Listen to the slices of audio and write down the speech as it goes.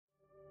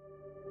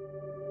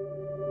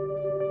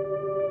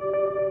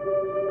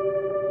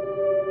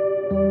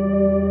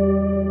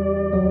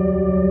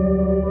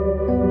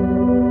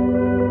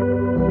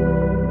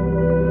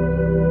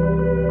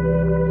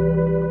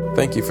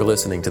Thank you for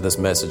listening to this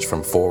message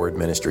from Forward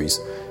Ministries.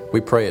 We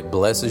pray it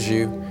blesses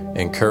you,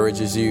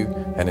 encourages you,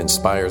 and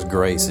inspires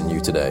grace in you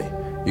today.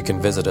 You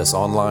can visit us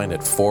online at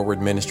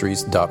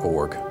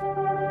forwardministries.org.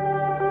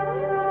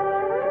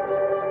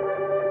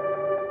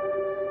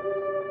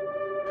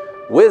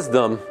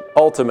 Wisdom,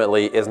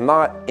 ultimately, is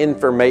not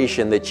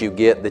information that you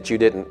get that you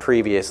didn't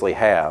previously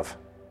have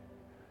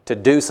to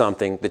do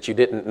something that you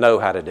didn't know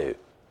how to do.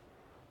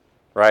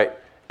 Right?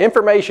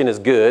 Information is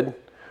good.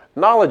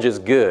 Knowledge is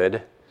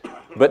good.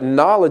 But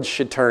knowledge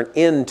should turn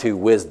into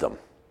wisdom.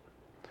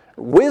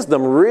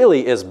 Wisdom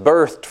really is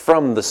birthed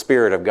from the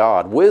Spirit of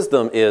God.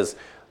 Wisdom is,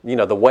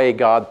 the way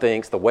God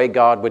thinks, the way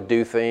God would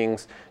do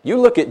things. You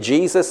look at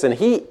Jesus and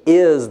He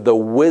is the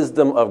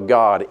wisdom of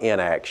God in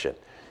action.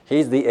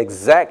 He's the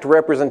exact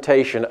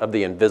representation of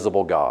the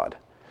invisible God.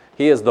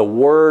 He is the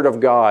Word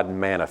of God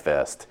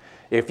manifest.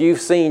 If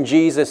you've seen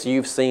Jesus,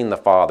 you've seen the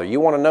Father.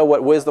 You want to know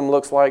what wisdom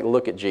looks like?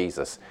 Look at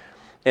Jesus.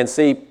 And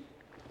see,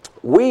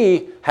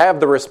 we have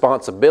the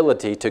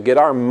responsibility to get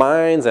our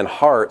minds and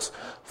hearts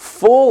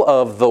full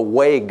of the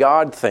way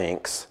God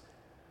thinks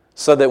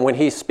so that when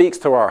He speaks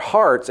to our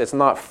hearts, it's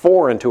not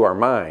foreign to our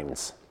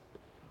minds.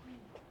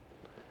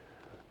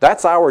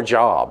 That's our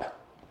job.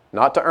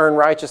 Not to earn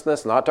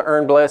righteousness, not to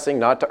earn blessing,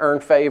 not to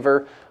earn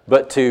favor,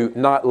 but to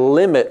not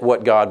limit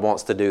what God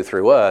wants to do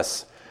through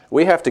us.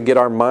 We have to get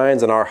our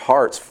minds and our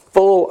hearts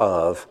full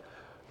of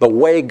the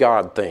way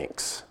God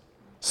thinks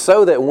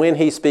so that when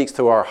He speaks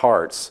to our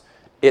hearts,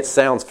 it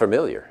sounds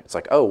familiar. It's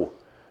like, oh,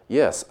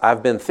 yes,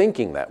 I've been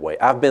thinking that way.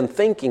 I've been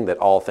thinking that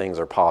all things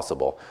are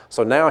possible.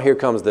 So now here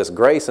comes this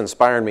grace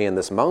inspiring me in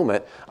this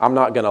moment. I'm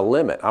not going to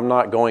limit. I'm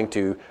not going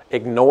to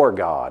ignore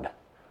God.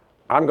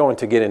 I'm going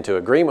to get into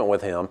agreement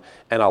with Him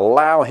and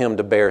allow Him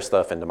to bear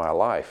stuff into my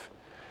life.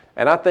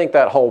 And I think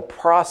that whole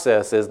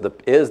process is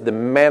the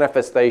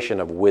manifestation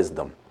of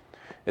wisdom.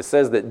 It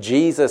says that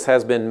Jesus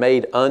has been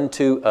made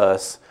unto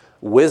us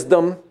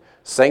wisdom,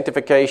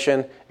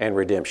 sanctification, and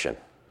redemption.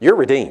 You're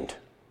redeemed.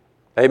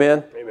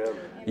 Amen? Amen.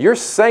 You're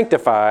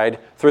sanctified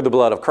through the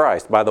blood of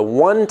Christ. By the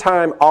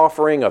one-time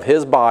offering of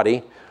His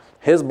body,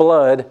 His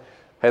blood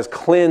has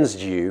cleansed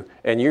you,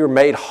 and you're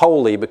made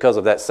holy because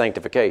of that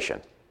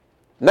sanctification.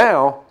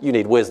 Now, you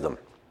need wisdom.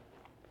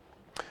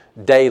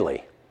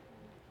 Daily.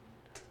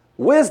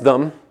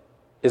 Wisdom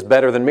is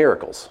better than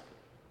miracles.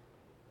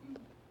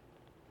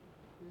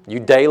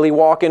 You daily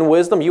walk in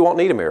wisdom, you won't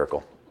need a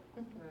miracle.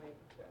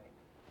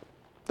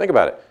 Think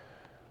about it.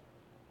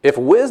 If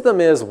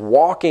wisdom is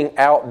walking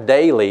out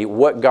daily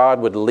what God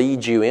would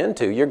lead you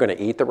into, you're going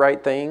to eat the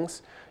right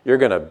things, you're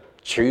going to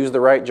choose the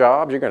right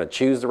jobs, you're going to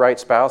choose the right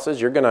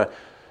spouses, you're going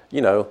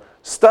to,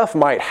 stuff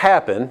might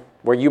happen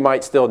where you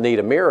might still need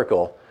a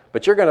miracle,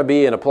 but you're going to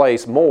be in a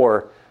place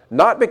more,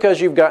 not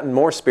because you've gotten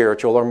more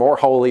spiritual or more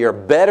holy or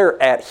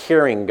better at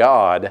hearing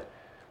God,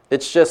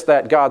 it's just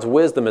that God's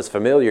wisdom is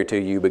familiar to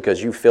you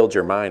because you filled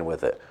your mind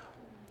with it.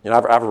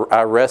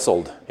 I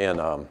wrestled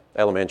in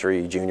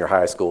elementary, junior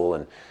high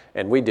school,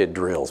 and we did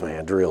drills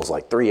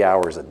like 3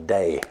 hours a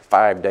day,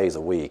 5 days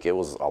a week. It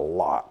was a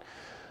lot.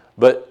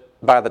 But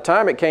by the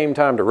time it came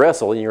time to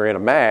wrestle and you were in a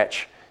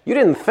match, you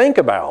didn't think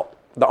about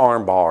the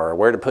arm bar or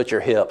where to put your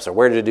hips or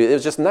where to do it. It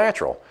was just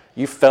natural.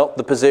 You felt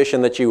the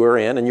position that you were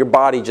in and your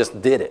body just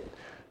did it.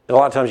 A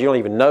lot of times you don't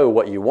even know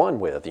what you won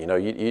with. You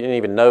didn't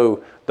even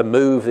know the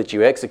move that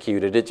you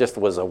executed. It just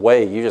was a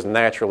way. You just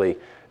naturally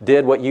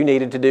did what you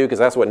needed to do because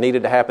that's what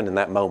needed to happen in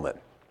that moment.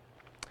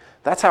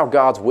 That's how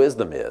God's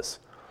wisdom is.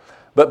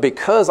 But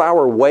because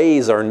our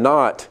ways are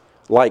not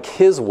like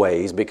His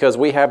ways, because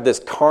we have this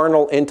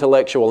carnal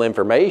intellectual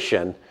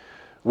information,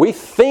 we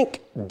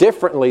think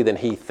differently than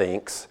He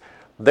thinks.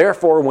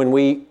 Therefore, when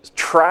we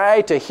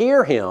try to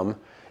hear Him,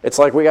 it's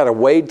like we got to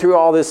wade through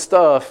all this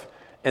stuff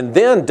and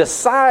then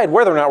decide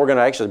whether or not we're going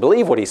to actually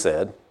believe what He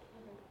said,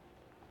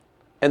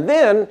 and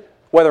then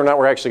whether or not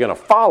we're actually going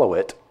to follow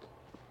it.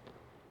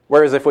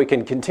 Whereas if we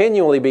can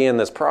continually be in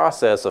this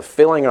process of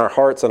filling our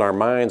hearts and our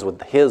minds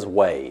with His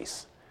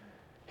ways,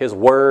 His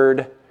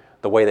Word,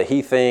 the way that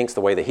He thinks,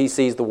 the way that He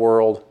sees the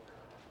world,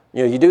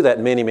 you do that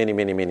in many, many,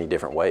 many, many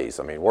different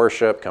ways. I mean,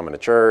 worship, coming to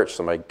church,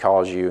 somebody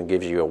calls you and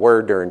gives you a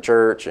word during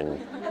church, and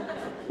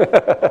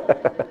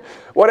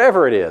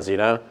whatever it is,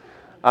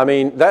 I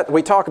mean, that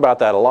we talk about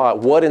that a lot.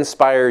 What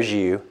inspires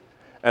you?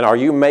 And are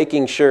you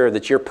making sure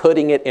that you're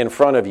putting it in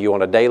front of you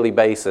on a daily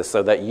basis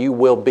so that you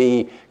will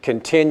be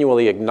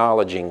continually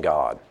acknowledging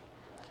God?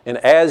 And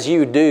as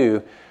you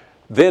do,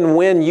 then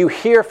when you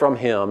hear from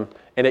Him,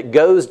 and it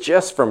goes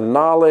just from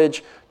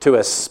knowledge to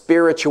a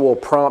spiritual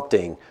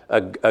prompting,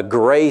 a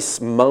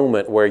grace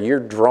moment where you're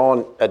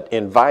drawn,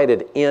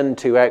 invited in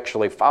to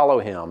actually follow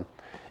Him,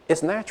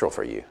 it's natural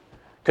for you.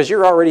 Because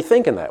you're already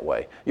thinking that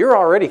way. You're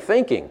already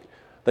thinking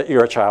that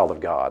you're a child of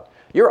God.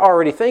 You're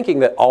already thinking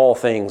that all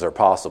things are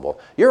possible.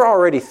 You're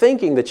already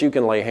thinking that you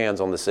can lay hands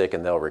on the sick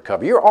and they'll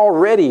recover. You're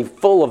already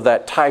full of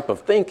that type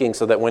of thinking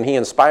so that when He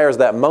inspires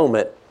that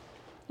moment,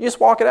 you just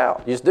walk it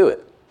out. You just do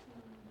it.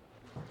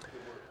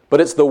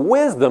 But it's the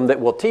wisdom that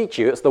will teach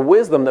you. It's the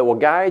wisdom that will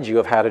guide you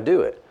of how to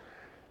do it.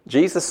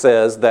 Jesus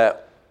says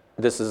that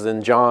this is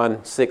in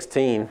John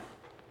 16.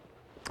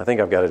 I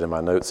think I've got it in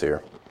my notes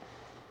here.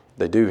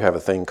 They do have a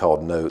thing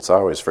called notes. I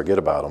always forget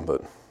about them,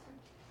 but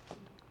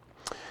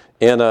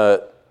in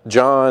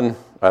John,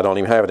 I don't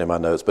even have it in my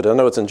notes, but I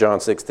know it's in John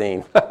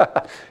 16.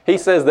 He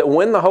says that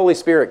when the Holy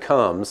Spirit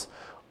comes,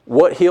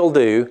 what He'll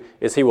do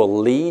is He will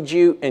lead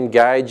you and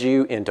guide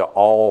you into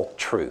all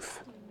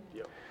truth.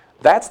 Yep.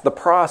 That's the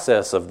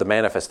process of the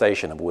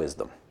manifestation of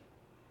wisdom.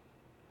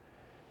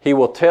 He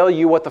will tell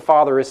you what the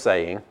Father is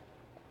saying.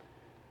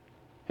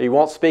 He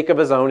won't speak of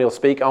His own. He'll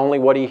speak only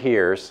what He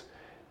hears.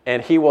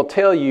 And He will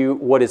tell you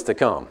what is to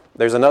come.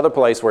 There's another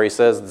place where He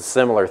says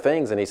similar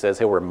things, and He says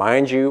He'll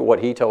remind you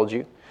what He told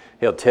you.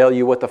 He'll tell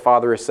you what the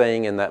Father is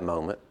saying in that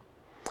moment.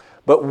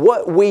 But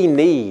what we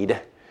need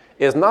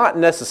is not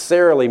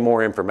necessarily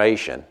more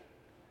information.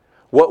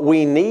 What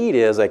we need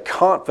is a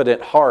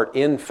confident heart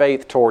in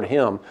faith toward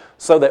Him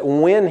so that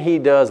when He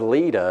does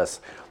lead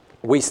us,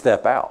 we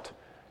step out,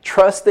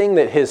 trusting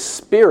that His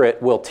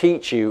Spirit will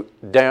teach you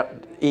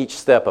down each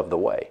step of the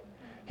way.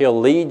 He'll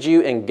lead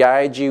you and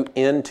guide you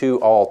into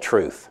all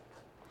truth.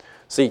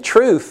 See,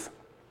 truth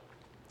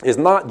is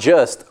not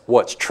just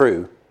what's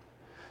true.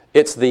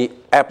 It's the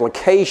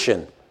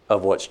application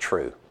of what's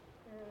true.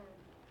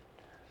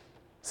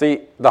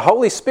 See, the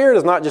Holy Spirit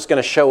is not just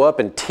going to show up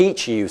and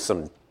teach you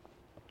some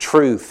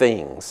true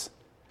things.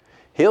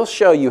 He'll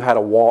show you how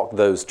to walk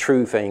those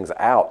true things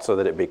out so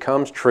that it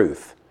becomes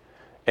truth.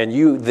 And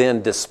you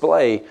then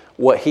display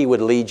what He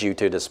would lead you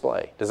to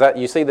display.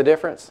 You see the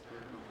difference?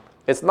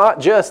 It's not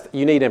just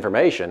you need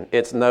information.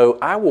 It's no,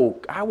 I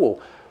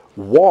will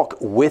walk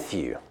with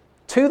you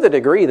to the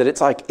degree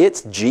that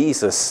it's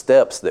Jesus'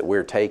 steps that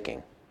we're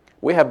taking.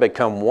 We have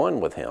become one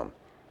with Him,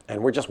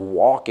 and we're just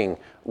walking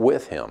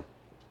with Him.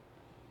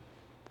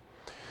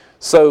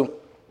 So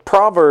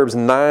Proverbs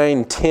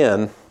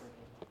 9:10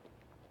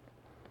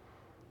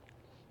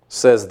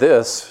 says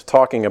this,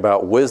 talking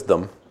about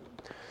wisdom.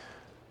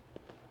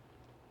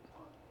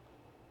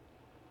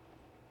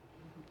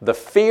 The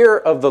fear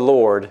of the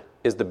Lord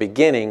is the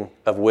beginning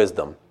of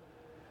wisdom,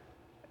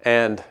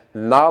 and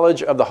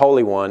knowledge of the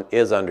Holy One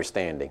is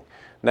understanding.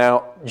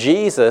 Now,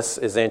 Jesus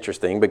is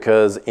interesting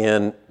because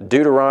in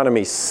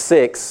Deuteronomy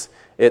 6,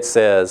 it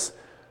says,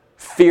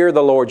 fear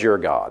the Lord your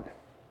God.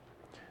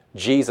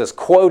 Jesus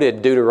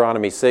quoted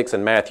Deuteronomy 6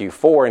 in Matthew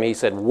 4, and He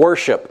said,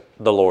 worship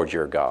the Lord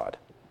your God.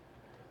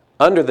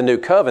 Under the new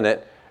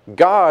covenant,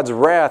 God's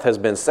wrath has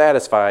been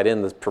satisfied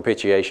in the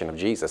propitiation of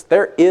Jesus.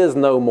 There is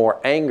no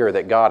more anger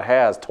that God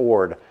has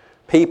toward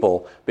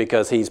people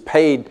because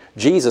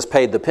Jesus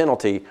paid the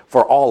penalty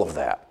for all of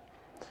that.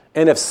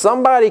 And if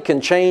somebody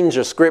can change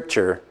a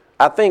scripture,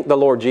 I think the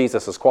Lord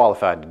Jesus is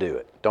qualified to do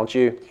it. Don't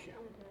you?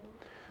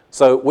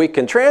 So we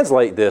can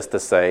translate this to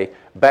say,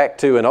 back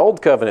to an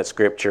old covenant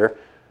scripture,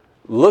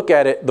 look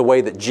at it the way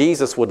that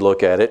Jesus would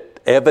look at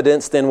it,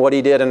 evidenced in what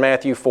He did in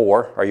Matthew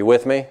 4. Are you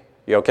with me?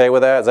 You okay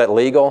with that? Is that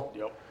legal?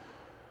 Yep.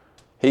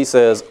 He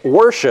says,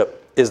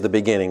 worship is the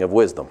beginning of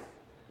wisdom.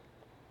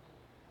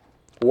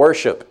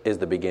 Worship is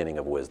the beginning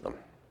of wisdom.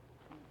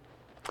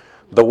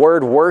 The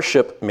word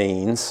worship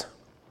means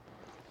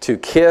to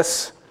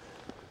kiss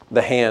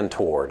the hand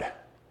toward. I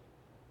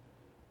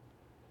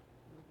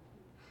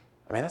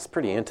mean, that's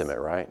pretty intimate,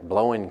 right?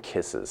 Blowing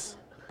kisses.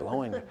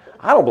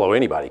 I don't blow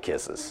anybody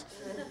kisses.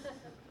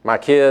 My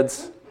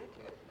kids,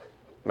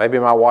 maybe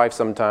my wife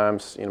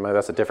sometimes, maybe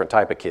that's a different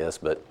type of kiss,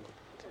 but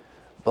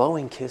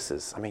blowing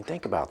kisses, I mean,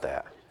 think about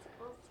that.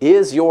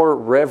 Is your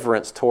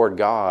reverence toward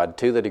God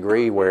to the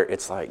degree where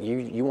it's like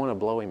you want to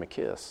blow Him a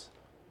kiss?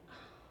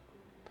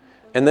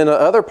 And then the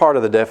other part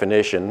of the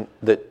definition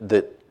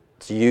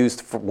that's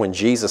used when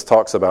Jesus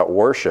talks about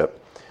worship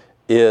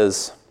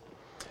is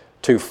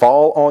to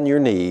fall on your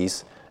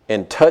knees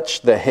and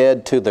touch the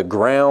head to the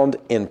ground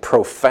in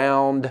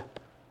profound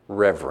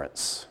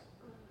reverence.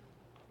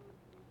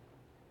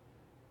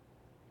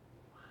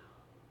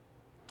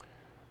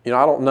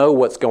 I don't know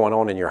what's going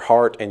on in your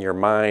heart and your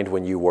mind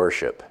when you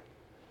worship,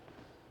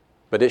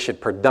 but it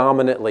should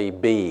predominantly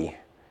be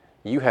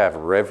you have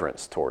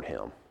reverence toward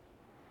Him.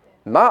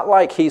 Not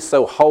like He's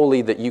so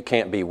holy that you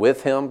can't be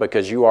with Him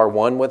because you are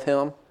one with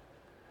Him,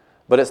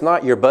 but it's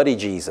not your buddy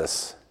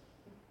Jesus.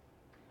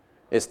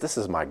 This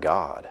is my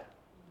God.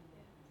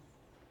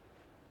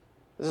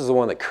 This is the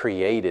one that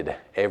created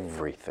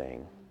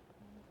everything.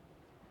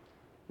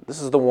 This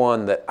is the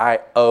one that I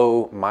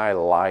owe my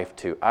life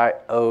to. I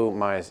owe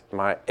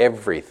my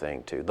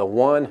everything to. The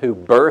one who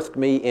birthed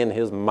me in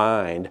His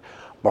mind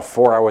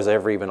before I was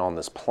ever even on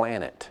this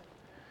planet.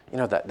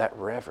 That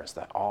reverence,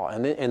 that awe.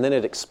 And then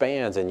it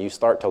expands and you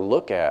start to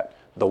look at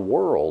the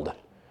world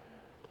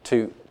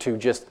to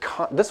just...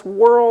 This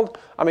world,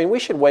 we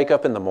should wake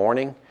up in the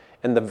morning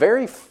and the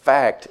very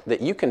fact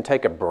that you can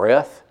take a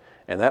breath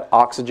and that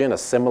oxygen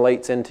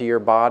assimilates into your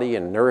body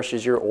and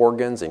nourishes your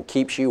organs and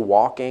keeps you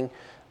walking...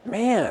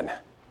 Man,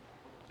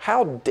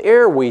 how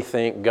dare we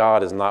think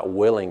God is not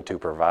willing to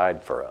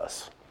provide for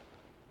us?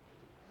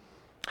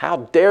 How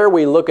dare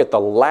we look at the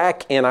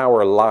lack in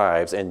our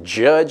lives and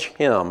judge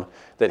Him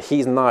that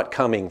He's not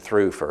coming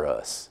through for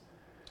us?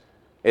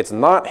 It's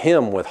not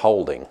Him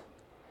withholding.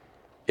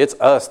 It's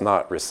us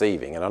not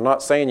receiving. And I'm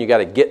not saying you got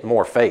to get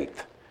more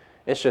faith.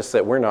 It's just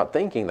that we're not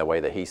thinking the way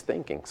that he's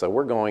thinking. So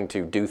we're going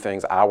to do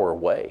things our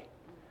way.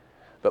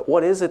 But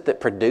what is it that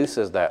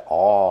produces that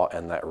awe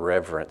and that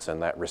reverence and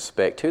that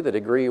respect to the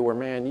degree where,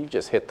 man, you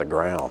just hit the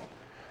ground.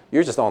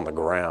 You're just on the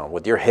ground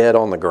with your head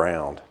on the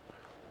ground.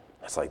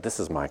 It's like, this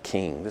is my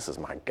king. This is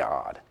my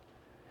God.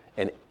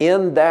 And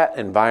in that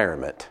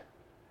environment,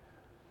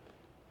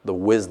 the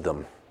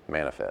wisdom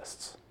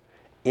manifests.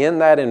 In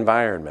that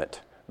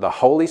environment, the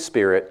Holy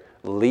Spirit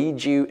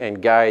leads you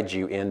and guides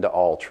you into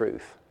all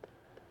truth.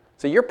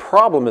 So your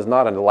problem is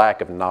not a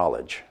lack of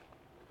knowledge.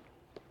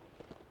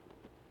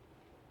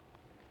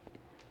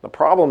 The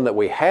problem that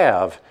we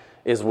have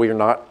is we're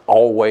not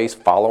always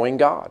following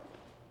God,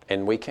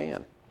 and we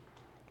can.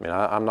 I mean,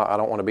 I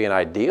don't want to be an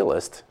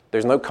idealist.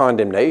 There's no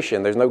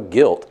condemnation. There's no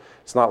guilt.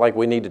 It's not like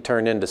we need to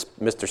turn into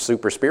Mr.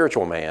 Super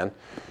Spiritual Man,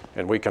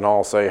 and we can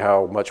all say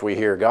how much we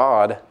hear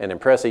God and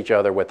impress each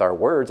other with our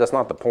words. That's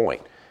not the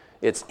point.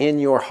 It's in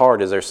your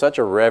heart. Is there such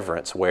a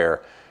reverence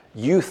where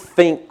you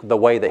think the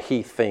way that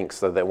he thinks,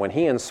 so that when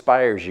he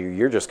inspires you,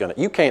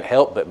 you can't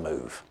help but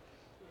move.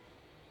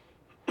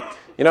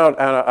 You know, and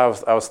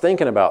I was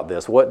thinking about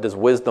this. What does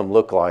wisdom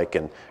look like,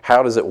 and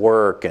how does it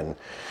work? And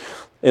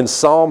in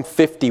Psalm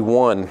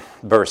 51,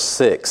 verse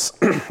 6,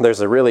 there's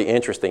a really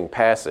interesting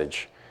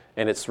passage,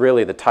 and it's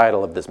really the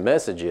title of this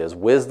message is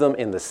Wisdom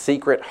in the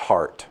Secret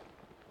Heart.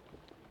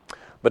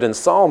 But in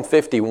Psalm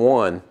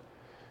 51,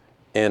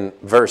 in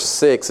verse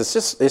 6,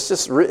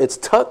 it's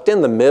tucked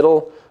in the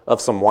middle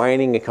of some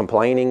whining and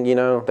complaining. You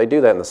know, they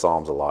do that in the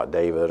Psalms a lot,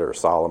 David or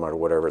Solomon or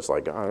whatever. It's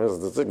like, oh,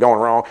 this is going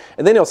wrong.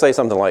 And then he'll say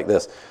something like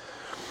this: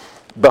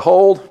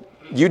 Behold,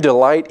 you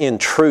delight in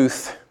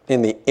truth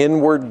in the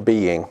inward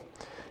being.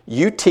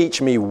 You teach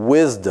me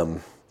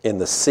wisdom in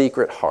the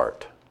secret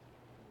heart.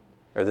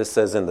 Or this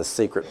says in the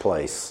secret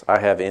place. I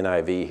have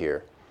NIV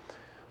here.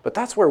 But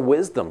that's where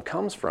wisdom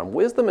comes from.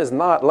 Wisdom is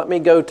not, let me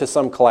go to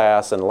some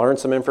class and learn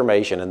some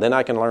information and then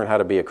I can learn how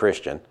to be a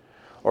Christian.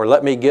 Or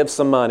let me give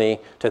some money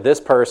to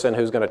this person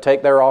who's going to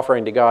take their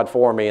offering to God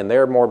for me, and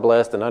they're more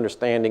blessed and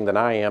understanding than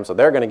I am, so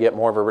they're going to get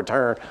more of a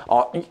return.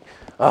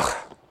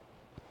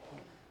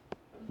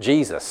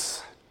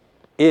 Jesus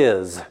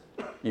is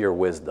your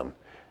wisdom.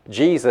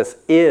 Jesus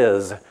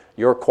is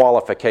your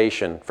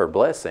qualification for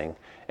blessing.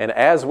 And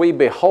as we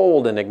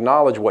behold and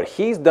acknowledge what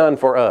he's done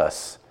for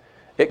us,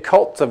 it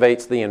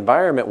cultivates the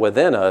environment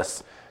within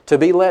us to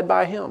be led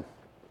by him.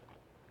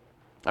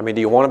 I mean,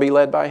 do you want to be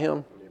led by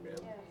him?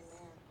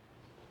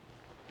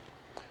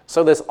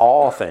 So this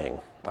awe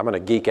thing, I'm going to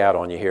geek out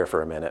on you here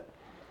for a minute.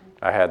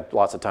 I had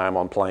lots of time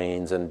on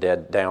planes and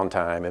dead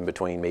downtime in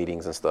between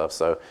meetings and stuff.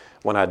 So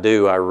when I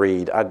do,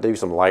 I do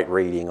some light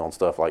reading on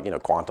stuff like,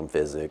 quantum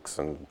physics.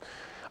 And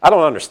I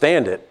don't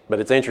understand it, but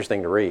it's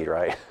interesting to read,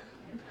 right?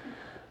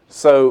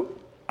 So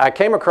I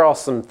came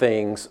across some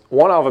things.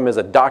 One of them is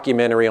a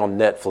documentary on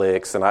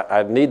Netflix,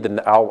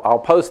 and I'll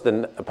post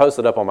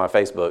it up on my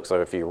Facebook.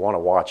 So if you want to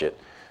watch it,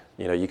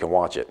 you can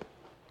watch it.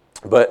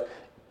 But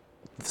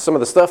some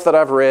of the stuff that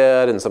I've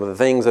read and some of the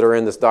things that are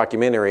in this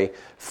documentary,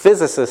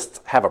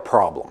 physicists have a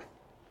problem.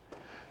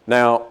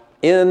 Now,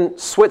 in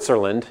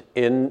Switzerland,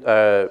 in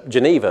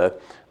Geneva,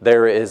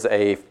 there is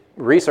a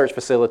research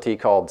facility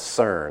called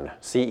CERN,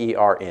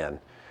 C-E-R-N.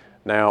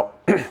 Now,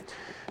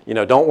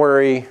 don't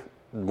worry.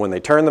 When they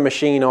turn the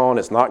machine on,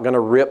 it's not going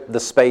to rip the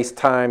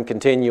space-time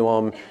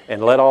continuum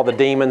and let all the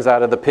demons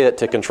out of the pit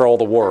to control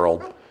the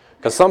world.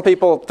 Because some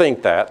people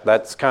think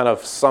that's kind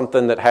of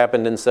something that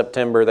happened in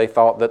September. They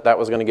thought that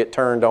was going to get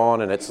turned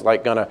on, and it's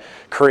like going to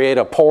create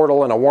a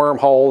portal and a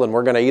wormhole, and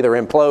we're going to either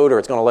implode or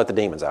it's going to let the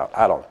demons out.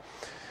 I don't know.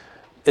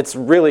 It's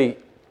really,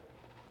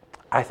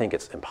 I think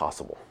it's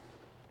impossible.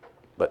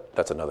 But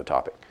that's another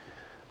topic.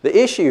 The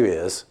issue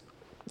is,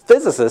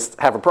 physicists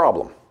have a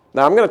problem.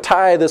 Now, I'm going to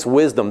tie this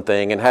wisdom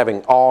thing and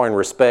having awe and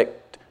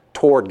respect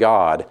toward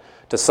God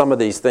to some of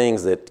these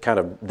things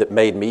that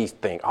made me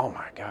think, oh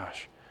my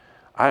gosh.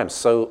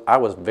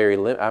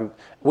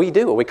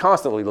 We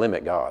constantly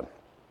limit God.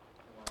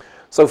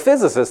 So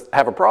physicists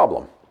have a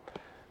problem.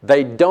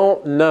 They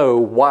don't know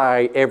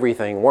why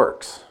everything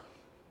works.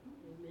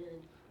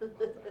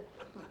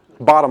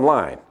 Bottom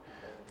line,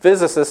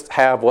 physicists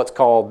have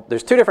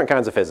there's two different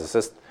kinds of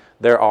physicists.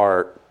 There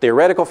are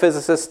theoretical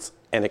physicists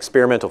and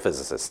experimental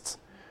physicists.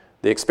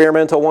 The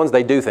experimental ones,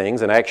 they do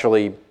things and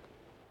actually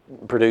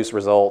produce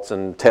results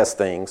and test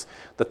things.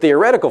 The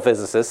theoretical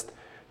physicists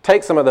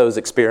take some of those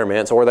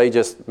experiments, or they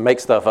just make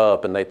stuff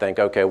up and they think,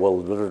 okay,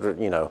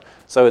 well,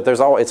 So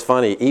it's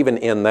funny, even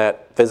in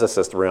that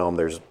physicist realm,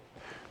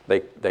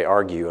 they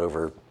argue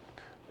over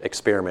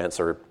experiments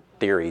or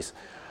theories.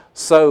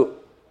 So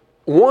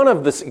one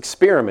of the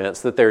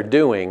experiments that they're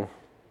doing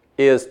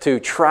is to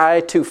try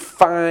to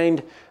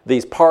find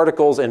these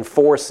particles and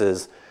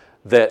forces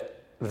that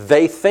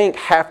they think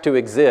have to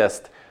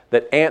exist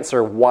that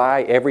answer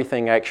why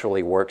everything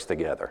actually works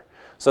together.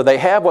 So they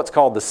have what's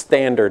called the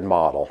Standard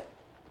Model.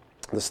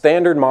 The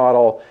Standard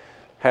Model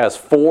has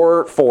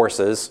 4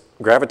 forces: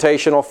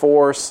 gravitational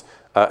force,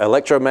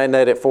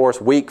 electromagnetic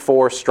force, weak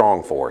force,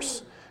 strong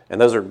force.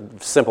 And those are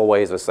simple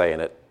ways of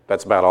saying it.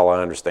 That's about all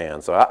I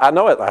understand. So I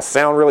know it. I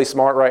sound really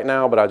smart right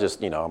now, but I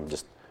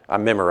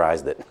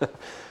memorized it.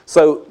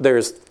 So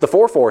there's the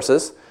four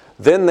forces.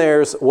 Then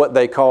there's what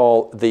they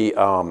call the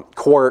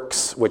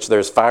quarks, which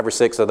there's 5 or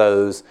 6 of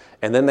those.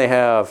 And then they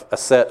have a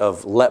set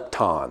of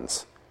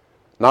leptons.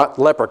 Not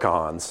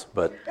leprechauns,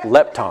 but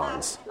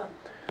leptons.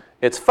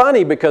 It's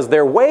funny because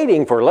they're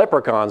waiting for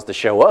leprechauns to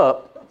show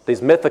up,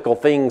 these mythical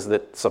things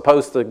that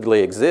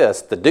supposedly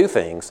exist to do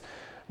things.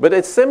 But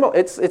it's similar.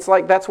 It's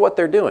like that's what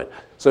they're doing.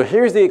 So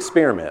here's the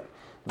experiment.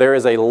 There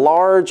is a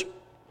large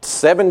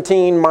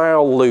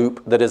 17-mile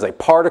loop that is a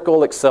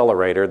particle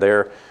accelerator.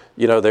 They're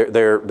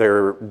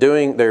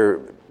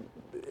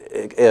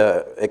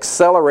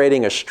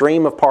accelerating a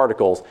stream of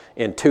particles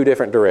in 2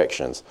 different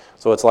directions.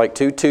 So it's like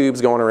 2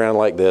 tubes going around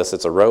like this.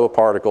 It's a row of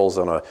particles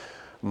on a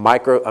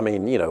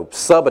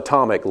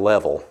subatomic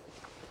level.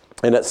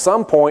 And at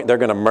some point, they're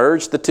going to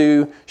merge the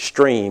 2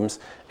 streams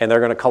and they're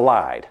going to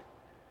collide.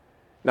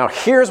 Now,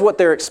 here's what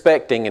they're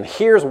expecting, and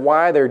here's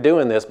why they're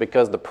doing this,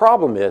 because the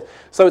problem is,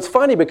 so it's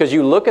funny because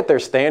you look at their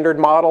standard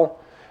model,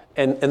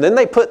 and then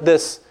they put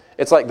this,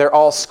 it's like they're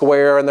all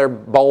square and they're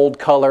bold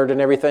colored and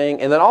everything,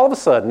 and then all of a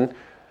sudden,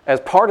 as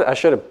part of, I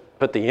should have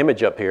put the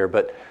image up here,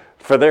 but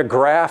for their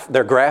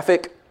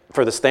graphic,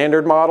 for the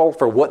standard model,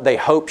 for what they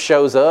hope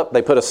shows up,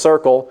 they put a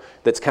circle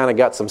that's kind of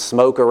got some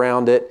smoke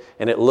around it,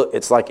 and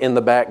it's like in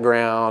the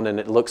background, and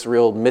it looks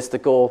real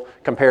mystical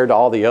compared to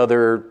all the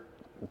other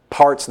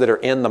parts that are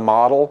in the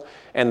model,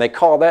 and they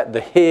call that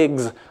the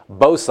Higgs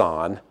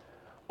boson,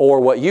 or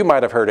what you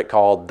might have heard it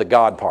called, the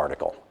God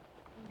particle.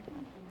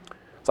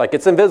 It's like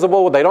it's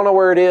invisible, they don't know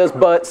where it is,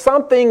 but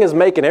something is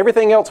making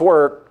everything else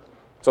work,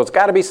 so it's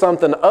got to be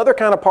something, other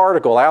kind of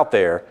particle out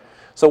there.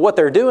 So what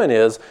they're doing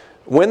is,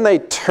 when they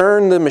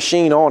turn the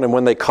machine on and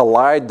when they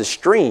collide the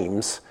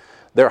streams,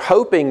 they're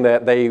hoping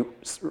that they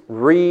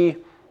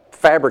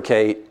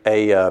refabricate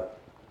a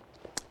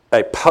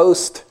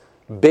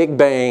post-Big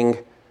Bang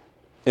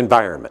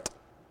environment,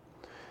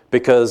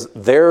 because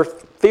their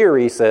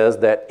theory says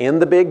that in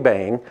the Big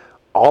Bang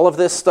all of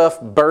this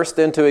stuff burst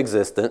into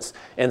existence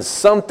and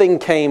something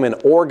came and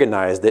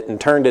organized it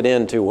and turned it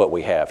into what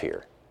we have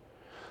here.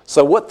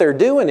 So what they're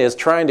doing is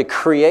trying to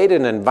create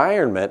an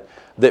environment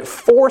that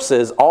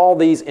forces all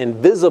these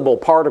invisible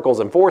particles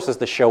and forces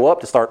to show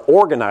up to start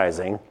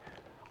organizing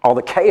all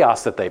the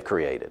chaos that they've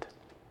created,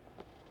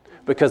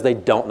 because they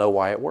don't know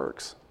why it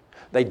works.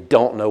 They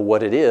don't know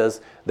what it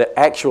is that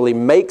actually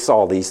makes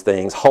all these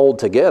things hold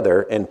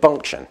together and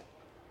function.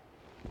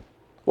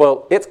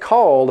 Well, it's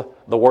called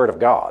the Word of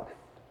God,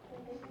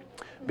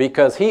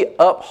 because He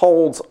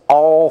upholds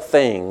all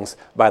things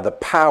by the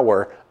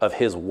power of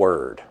His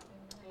Word.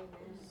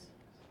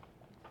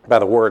 By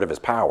the word of His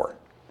power.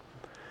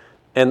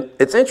 And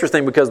it's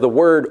interesting because the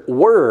word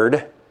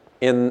word,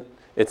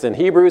 it's in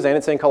Hebrews and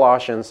it's in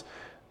Colossians.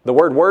 The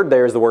word word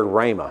there is the word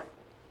rhema.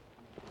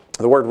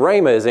 The word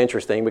rhema is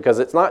interesting because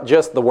it's not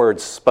just the word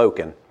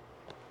spoken.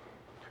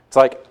 It's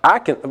like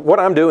what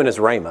I'm doing is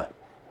rhema.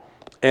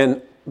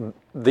 And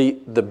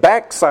the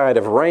backside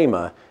of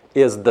rhema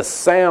is the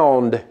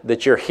sound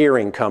that you're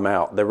hearing come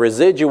out. The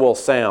residual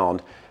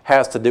sound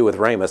has to do with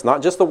rhema. It's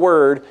not just the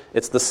word,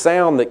 it's the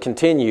sound that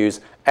continues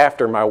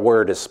after my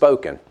word is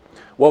spoken.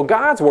 Well,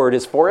 God's word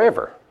is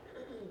forever.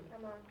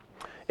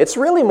 It's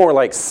really more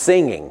like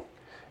singing.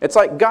 It's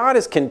like God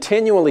is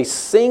continually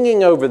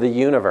singing over the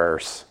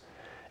universe,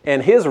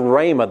 and His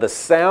rhema, the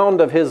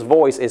sound of His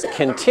voice, is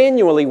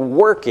continually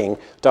working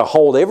to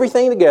hold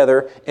everything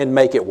together and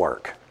make it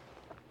work.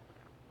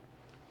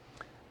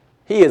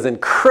 He is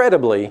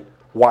incredibly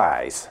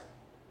wise.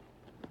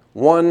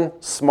 One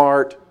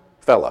smart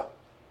fella.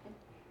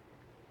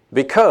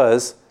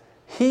 Because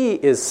He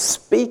is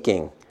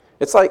speaking.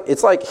 It's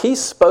like He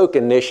spoke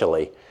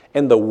initially,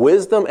 and the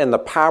wisdom and the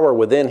power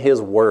within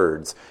His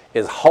words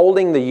is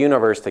holding the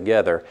universe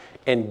together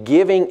and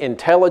giving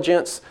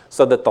intelligence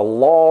so that the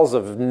laws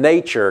of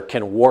nature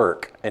can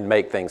work and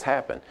make things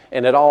happen.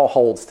 And it all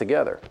holds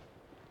together.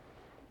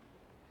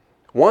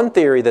 One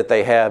theory that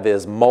they have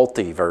is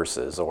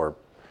multiverses, or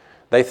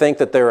they think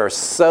that there are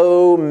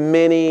so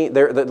many,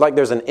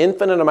 there's an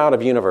infinite amount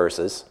of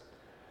universes.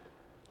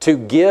 To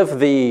give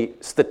the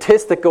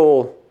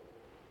statistical,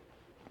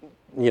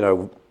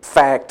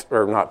 fact,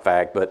 or not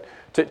fact, but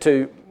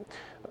to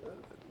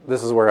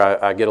this is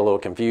where I get a little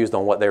confused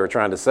on what they were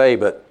trying to say,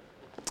 but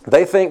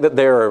they think that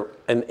there are,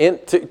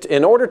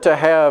 in order to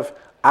have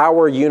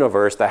our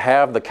universe to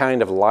have the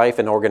kind of life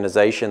and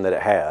organization that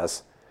it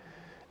has,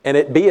 and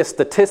it be a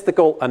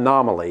statistical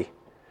anomaly,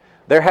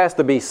 there has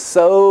to be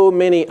so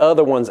many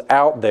other ones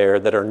out there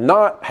that are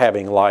not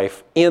having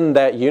life in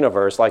that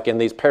universe, like in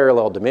these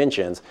parallel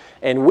dimensions.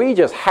 And we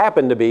just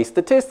happen to be,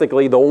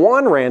 statistically, the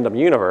one random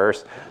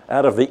universe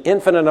out of the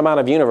infinite amount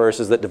of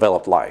universes that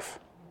developed life.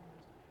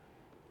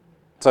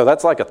 So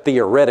that's like a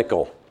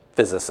theoretical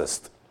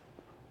physicist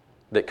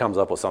that comes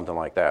up with something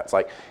like that. It's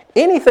like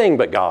anything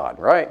but God,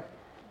 right?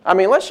 I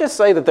mean, let's just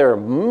say that there are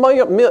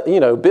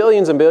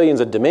billions and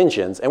billions of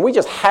dimensions, and we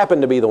just happen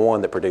to be the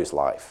one that produced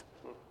life.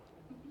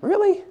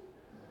 Really?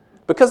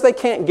 Because they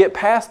can't get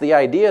past the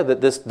idea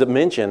that this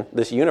dimension,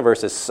 this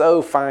universe, is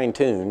so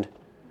fine-tuned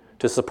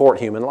to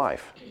support human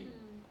life.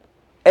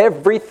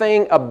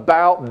 Everything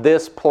about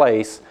this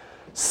place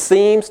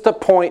seems to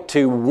point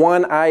to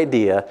one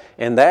idea,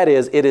 and that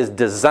is it is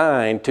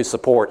designed to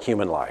support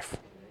human life.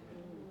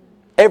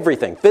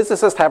 Everything.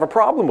 Physicists have a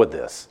problem with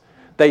this.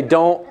 They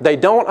don't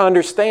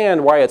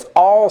understand why it's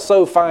all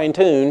so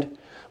fine-tuned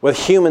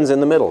with humans in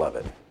the middle of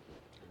it.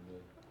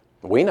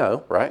 We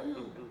know, right?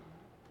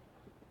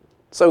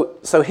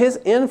 So his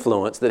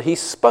influence that he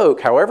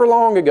spoke, however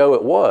long ago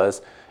it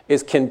was,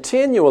 is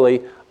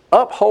continually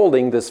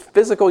upholding this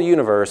physical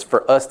universe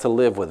for us to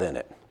live within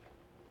it.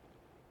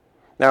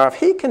 Now, if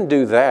he can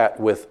do that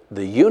with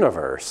the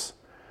universe,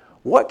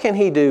 what can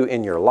he do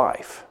in your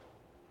life?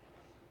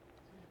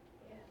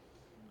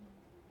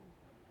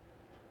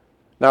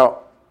 Now,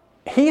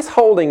 he's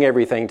holding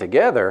everything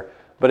together,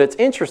 but it's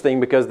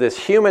interesting because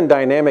this human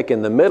dynamic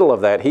in the middle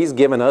of that, he's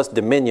given us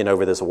dominion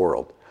over this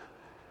world.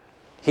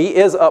 He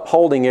is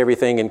upholding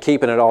everything and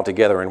keeping it all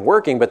together and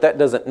working, but that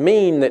doesn't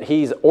mean that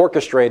he's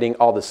orchestrating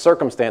all the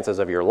circumstances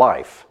of your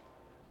life.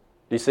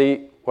 Do you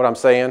see what I'm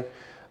saying?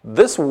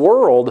 This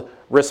world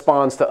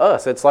responds to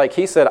us. It's like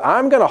he said,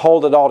 I'm going to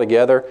hold it all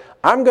together.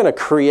 I'm going to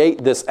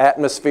create this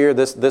atmosphere,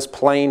 this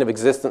plane of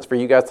existence for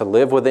you guys to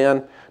live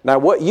within. Now,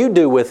 what you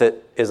do with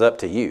it is up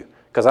to you,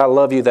 because I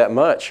love you that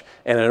much.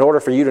 And in order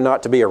for you to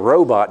not to be a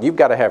robot, you've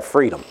got to have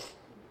freedom.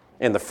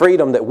 And the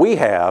freedom that we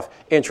have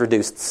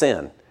introduced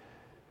sin,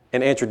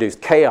 and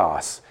introduced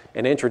chaos,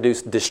 and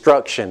introduced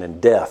destruction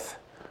and death.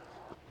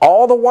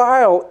 All the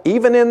while,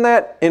 even in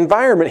that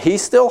environment,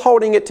 he's still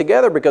holding it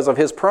together because of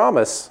his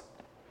promise,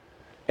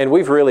 and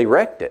we've really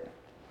wrecked it.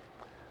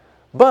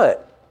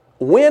 But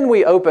when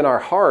we open our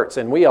hearts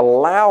and we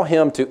allow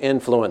him to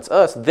influence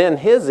us, then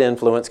his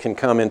influence can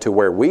come into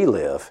where we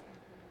live.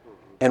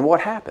 And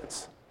what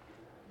happens?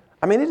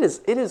 I mean, it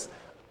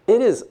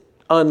is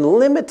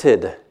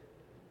unlimited.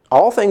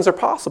 All things are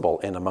possible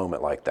in a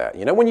moment like that.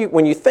 You know,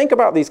 when you think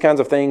about these kinds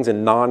of things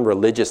in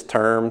non-religious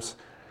terms,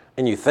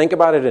 and you think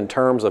about it in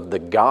terms of the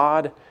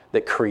God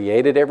that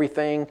created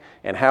everything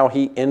and how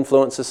he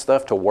influences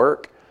stuff to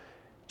work,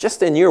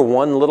 just in your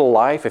one little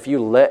life, if you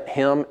let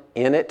him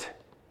in it,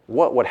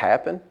 what would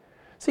happen?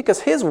 See, because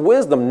his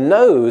wisdom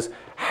knows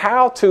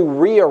how to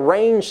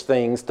rearrange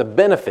things to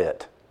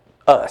benefit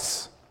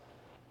us.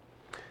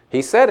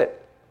 He said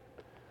it.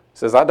 He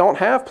says, I don't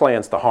have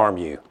plans to harm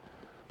you.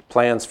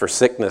 Plans for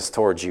sickness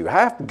towards you. I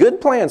have good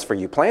plans for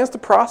you. Plans to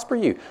prosper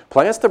you.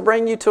 Plans to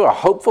bring you to a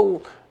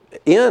hopeful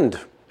end,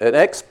 an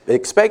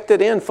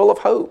expected end full of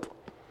hope.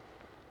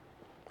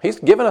 He's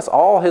given us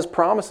all his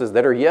promises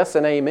that are yes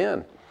and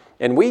amen.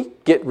 And we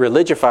get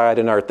religified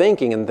in our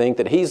thinking and think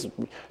that he's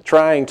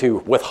trying to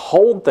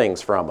withhold things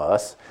from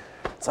us.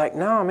 It's like,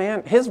 no,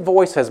 man, his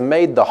voice has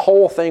made the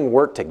whole thing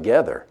work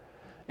together.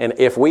 And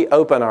if we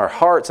open our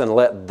hearts and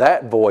let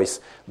that voice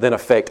then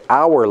affect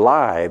our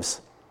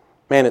lives,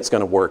 man, it's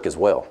going to work as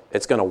well.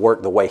 It's going to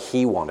work the way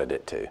he wanted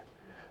it to.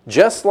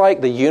 Just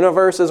like the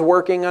universe is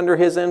working under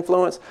his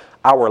influence,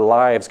 our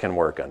lives can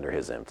work under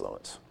his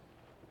influence.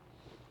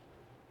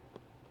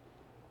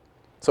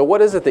 So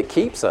what is it that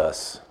keeps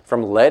us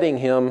from letting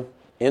him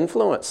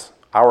influence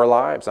our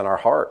lives and our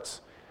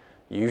hearts?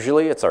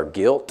 Usually it's our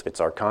guilt, it's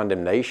our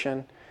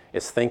condemnation,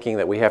 it's thinking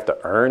that we have to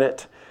earn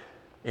it.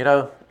 You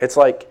know, it's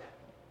like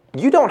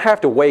you don't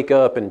have to wake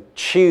up and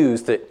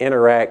choose to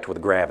interact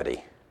with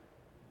gravity.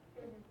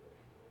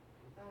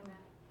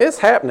 It's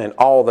happening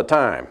all the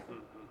time.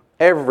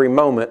 Every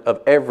moment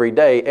of every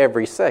day,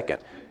 every second.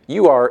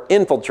 You are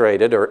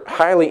infiltrated or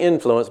highly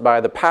influenced by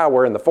the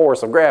power and the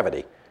force of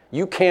gravity.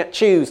 You can't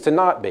choose to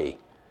not be.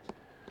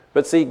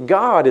 But see,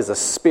 God is a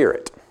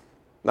spirit.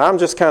 Now, I'm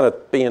just kind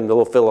of being a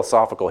little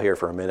philosophical here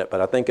for a minute,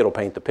 but I think it'll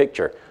paint the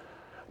picture.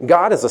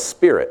 God is a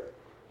spirit.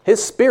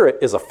 His spirit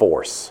is a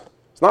force.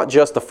 It's not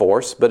just a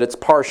force, but it's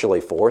partially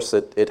force.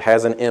 It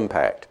has an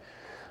impact.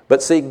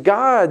 But see,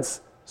 God's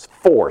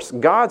force,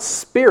 God's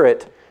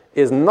spirit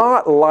is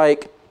not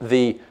like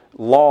the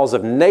laws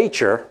of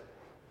nature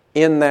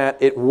in that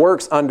it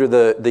works under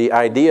the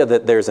idea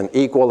that there's an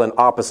equal and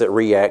opposite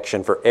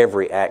reaction for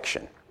every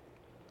action.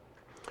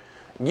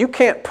 You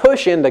can't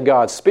push into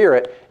God's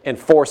spirit and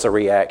force a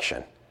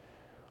reaction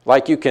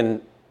like you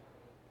can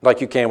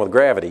with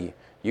gravity.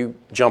 You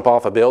jump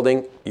off a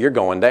building, you're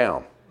going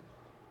down.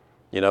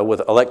 You know,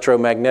 with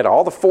electromagnetic,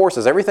 all the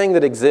forces, everything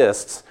that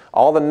exists,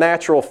 all the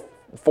natural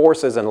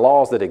forces and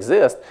laws that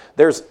exist,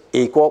 there's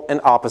equal and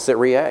opposite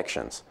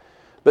reactions.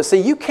 But see,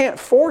 you can't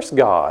force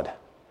God.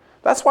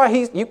 That's why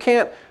you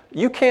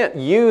can't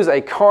use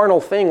a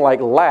carnal thing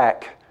like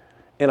lack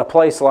in a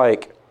place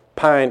like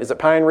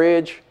Pine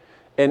Ridge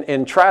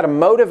and try to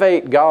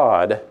motivate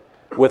God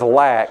with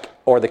lack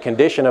or the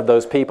condition of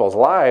those people's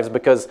lives,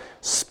 because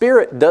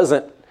spirit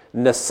doesn't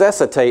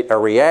necessitate a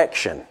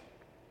reaction.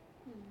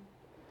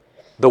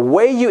 The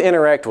way you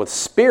interact with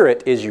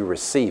spirit is you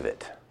receive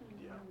it.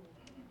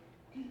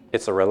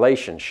 It's a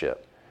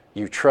relationship.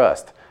 You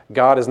trust.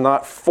 God is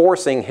not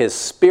forcing his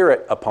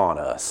spirit upon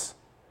us.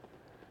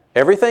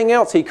 Everything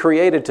else He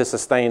created to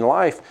sustain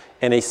life,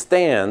 and He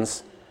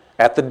stands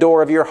at the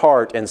door of your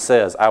heart and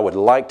says, I would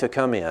like to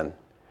come in,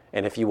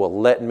 and if you will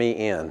let me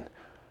in,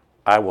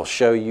 I will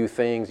show you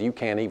things you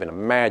can't even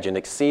imagine,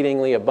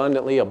 exceedingly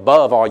abundantly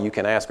above all you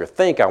can ask or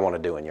think I want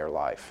to do in your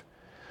life.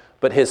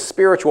 But His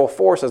spiritual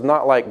force is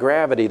not like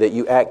gravity that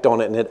you act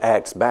on it and it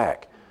acts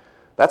back.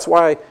 That's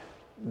why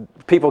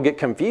people get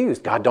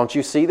confused. God, don't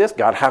you see this?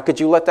 God, how could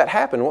you let that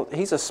happen? Well,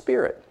 He's a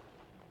spirit.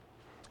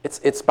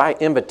 It's by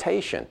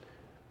invitation.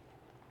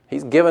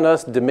 He's given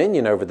us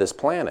dominion over this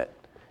planet.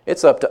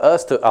 It's up to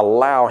us to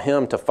allow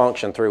Him to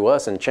function through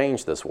us and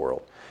change this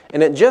world.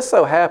 And it just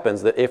so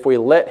happens that if we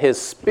let His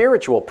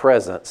spiritual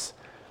presence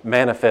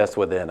manifest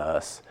within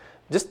us,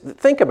 just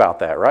think about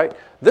that, right?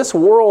 This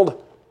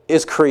world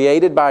is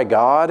created by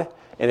God,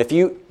 and if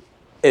you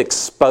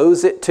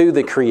expose it to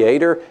the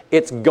Creator,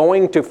 it's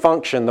going to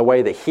function the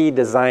way that He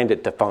designed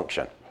it to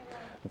function.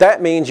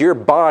 That means your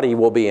body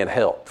will be in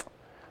health.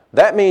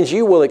 That means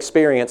you will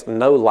experience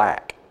no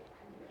lack.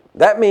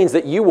 That means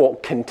that you will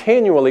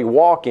continually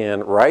walk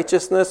in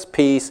righteousness,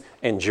 peace,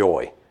 and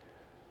joy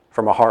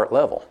from a heart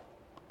level.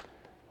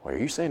 Well, are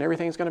you saying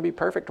everything's going to be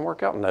perfect and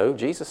work out? No,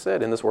 Jesus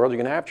said in this world you're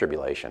going to have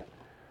tribulation.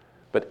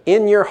 But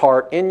in your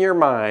heart, in your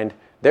mind,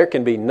 there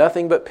can be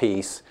nothing but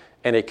peace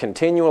and a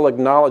continual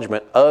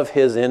acknowledgement of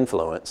His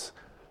influence.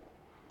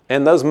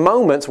 And those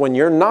moments when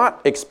you're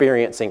not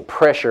experiencing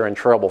pressure and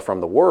trouble from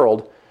the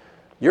world,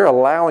 you're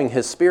allowing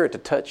His Spirit to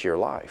touch your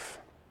life.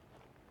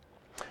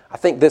 I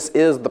think this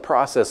is the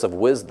process of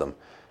wisdom.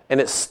 And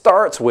it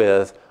starts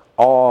with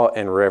awe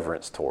and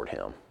reverence toward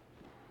Him.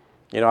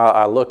 You know,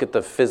 I look at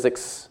the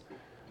physics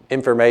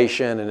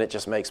information and it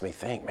just makes me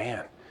think,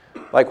 man,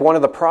 like one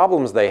of the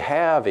problems they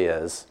have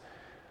is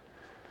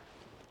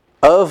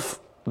of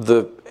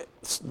the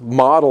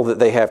model that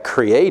they have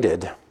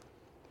created,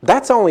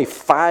 that's only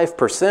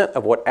 5%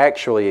 of what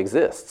actually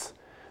exists.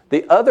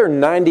 The other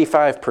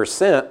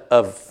 95%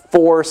 of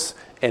force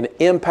and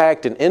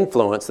impact and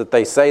influence that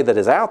they say that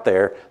is out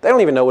there, they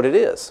don't even know what it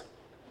is.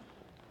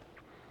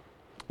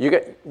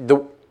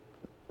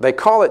 They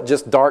call it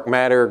just dark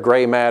matter,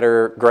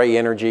 gray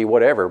energy,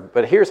 whatever.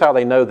 But here's how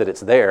they know that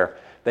it's there.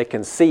 They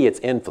can see its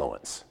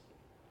influence.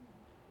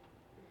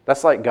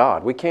 That's like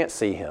God. We can't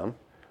see Him,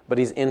 but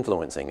He's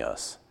influencing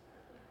us.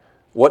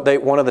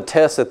 One of the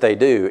tests that they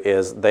do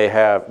is they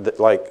have,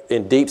 like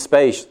in deep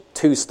space,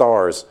 2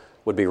 stars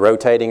would be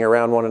rotating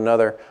around one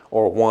another,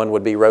 or one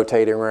would be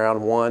rotating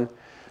around one.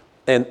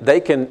 And they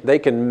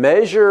can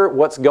measure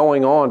what's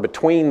going on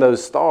between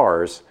those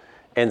stars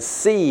and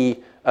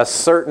see a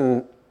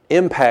certain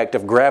impact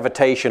of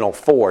gravitational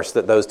force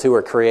that those two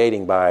are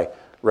creating by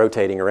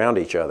rotating around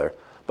each other.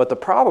 But the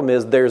problem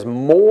is there's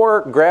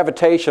more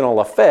gravitational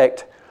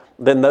effect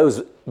than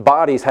those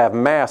bodies have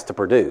mass to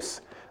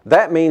produce.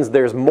 That means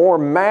there's more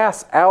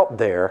mass out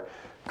there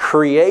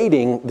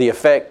creating the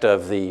effect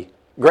of the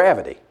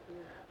gravity.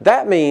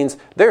 That means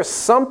there's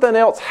something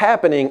else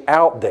happening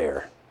out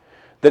there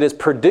that is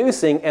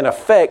producing an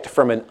effect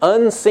from an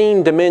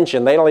unseen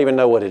dimension. They don't even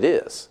know what it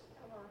is.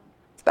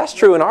 That's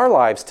true in our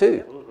lives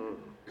too.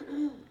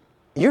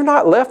 You're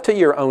not left to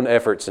your own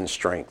efforts and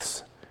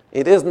strengths.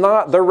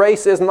 The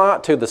race is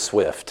not to the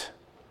swift.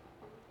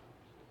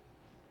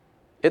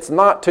 It's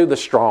not to the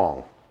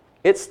strong.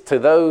 It's to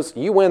those,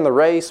 you win the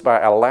race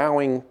by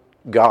allowing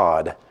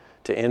God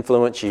to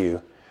influence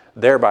you.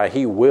 Thereby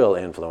He will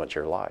influence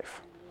your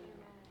life.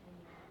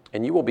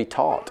 And you will be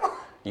taught.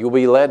 You will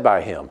be led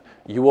by Him.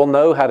 You will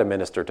know how to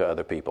minister to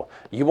other people.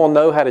 You will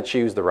know how to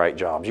choose the right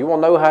jobs. You will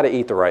know how to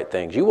eat the right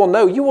things. You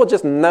will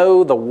just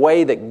know the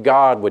way that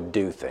God would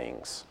do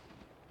things.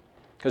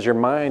 Because your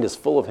mind is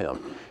full of Him.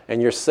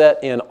 And you're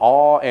set in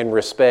awe and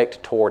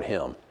respect toward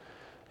Him.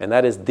 And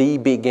that is the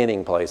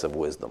beginning place of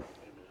wisdom.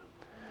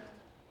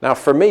 Now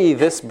for me,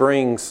 this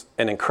brings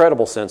an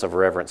incredible sense of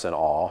reverence and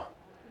awe.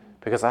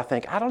 Because I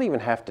think I don't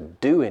even have to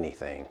do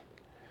anything.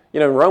 You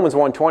know, in Romans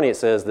 1:20 it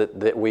says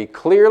that we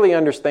clearly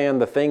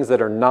understand the things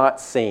that are not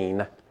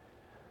seen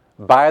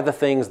by the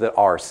things that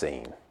are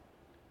seen.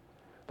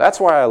 That's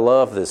why I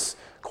love this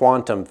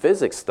quantum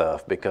physics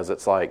stuff, because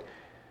it's like,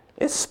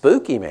 it's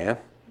spooky, man.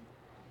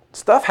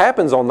 Stuff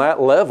happens on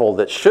that level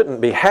that shouldn't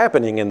be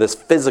happening in this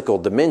physical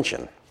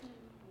dimension.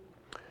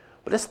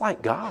 But it's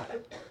like God.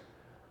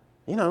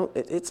 You know,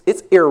 it's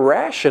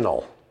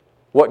irrational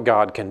what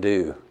God can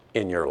do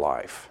in your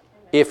life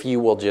if you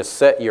will just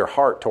set your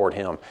heart toward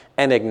Him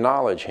and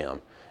acknowledge Him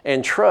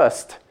and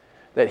trust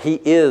that He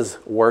is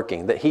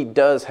working, that He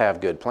does have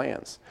good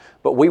plans.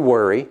 But we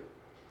worry.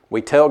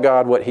 We tell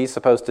God what He's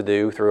supposed to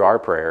do through our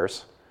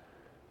prayers.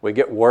 We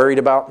get worried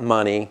about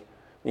money.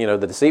 You know,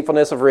 the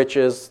deceitfulness of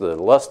riches,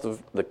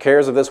 the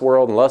cares of this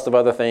world and lust of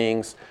other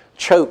things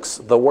chokes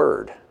the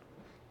word.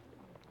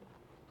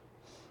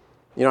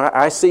 You know,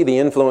 I see the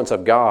influence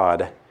of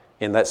God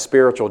in that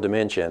spiritual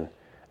dimension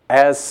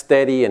as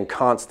steady and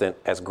constant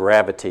as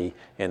gravity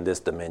in this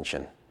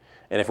dimension.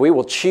 And if we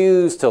will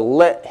choose to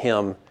let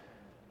Him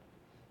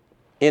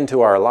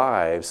into our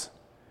lives,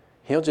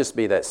 He'll just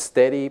be that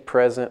steady,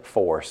 present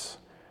force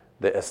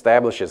that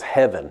establishes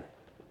heaven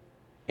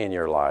in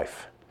your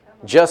life,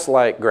 just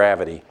like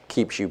gravity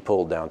keeps you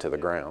pulled down to the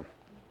ground.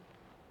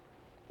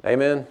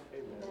 Amen?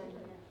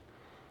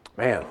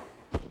 Man,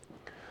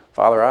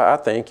 Father, I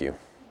thank you.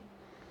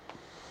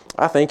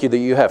 I thank you that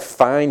you have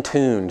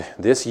fine-tuned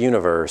this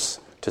universe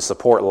to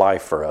support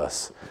life for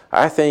us.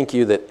 I thank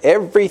you that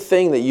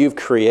everything that you've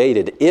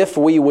created, if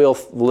we will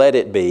let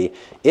it be,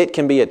 it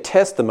can be a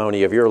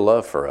testimony of your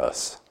love for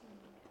us.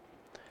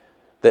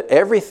 That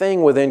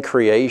everything within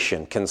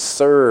creation can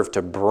serve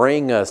to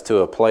bring us to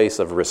a place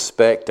of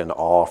respect and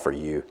awe for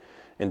you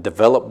and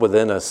develop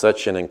within us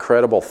such an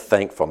incredible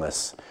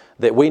thankfulness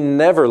that we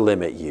never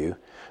limit you,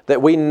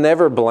 that we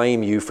never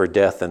blame you for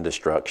death and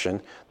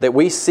destruction, that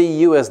we see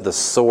you as the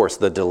source,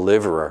 the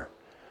deliverer,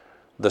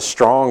 the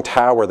strong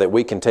tower that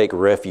we can take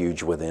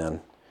refuge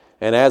within.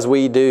 And as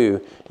we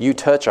do, you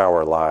touch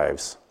our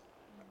lives.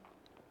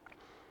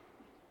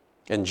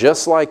 And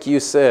just like you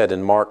said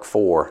in Mark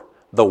 4,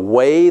 the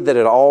way that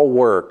it all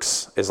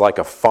works is like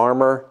a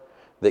farmer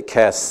that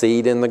casts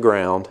seed in the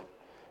ground,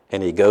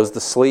 and he goes to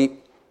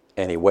sleep,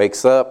 and he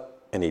wakes up,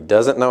 and he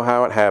doesn't know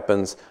how it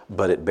happens,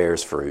 but it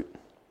bears fruit.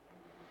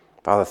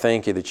 Father,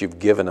 thank you that you've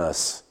given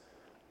us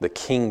the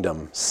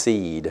kingdom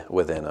seed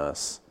within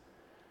us.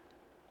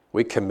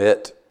 We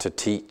commit to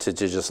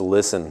just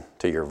listen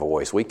to your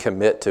voice. We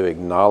commit to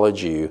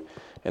acknowledge you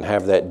and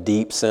have that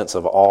deep sense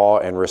of awe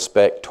and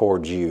respect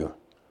towards you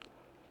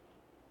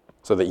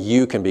so that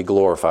you can be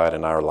glorified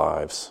in our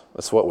lives.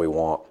 That's what we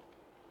want.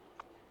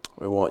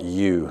 We want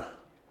you,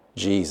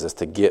 Jesus,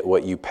 to get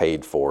what you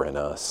paid for in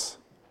us.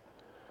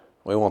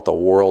 We want the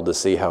world to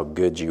see how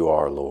good you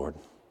are, Lord.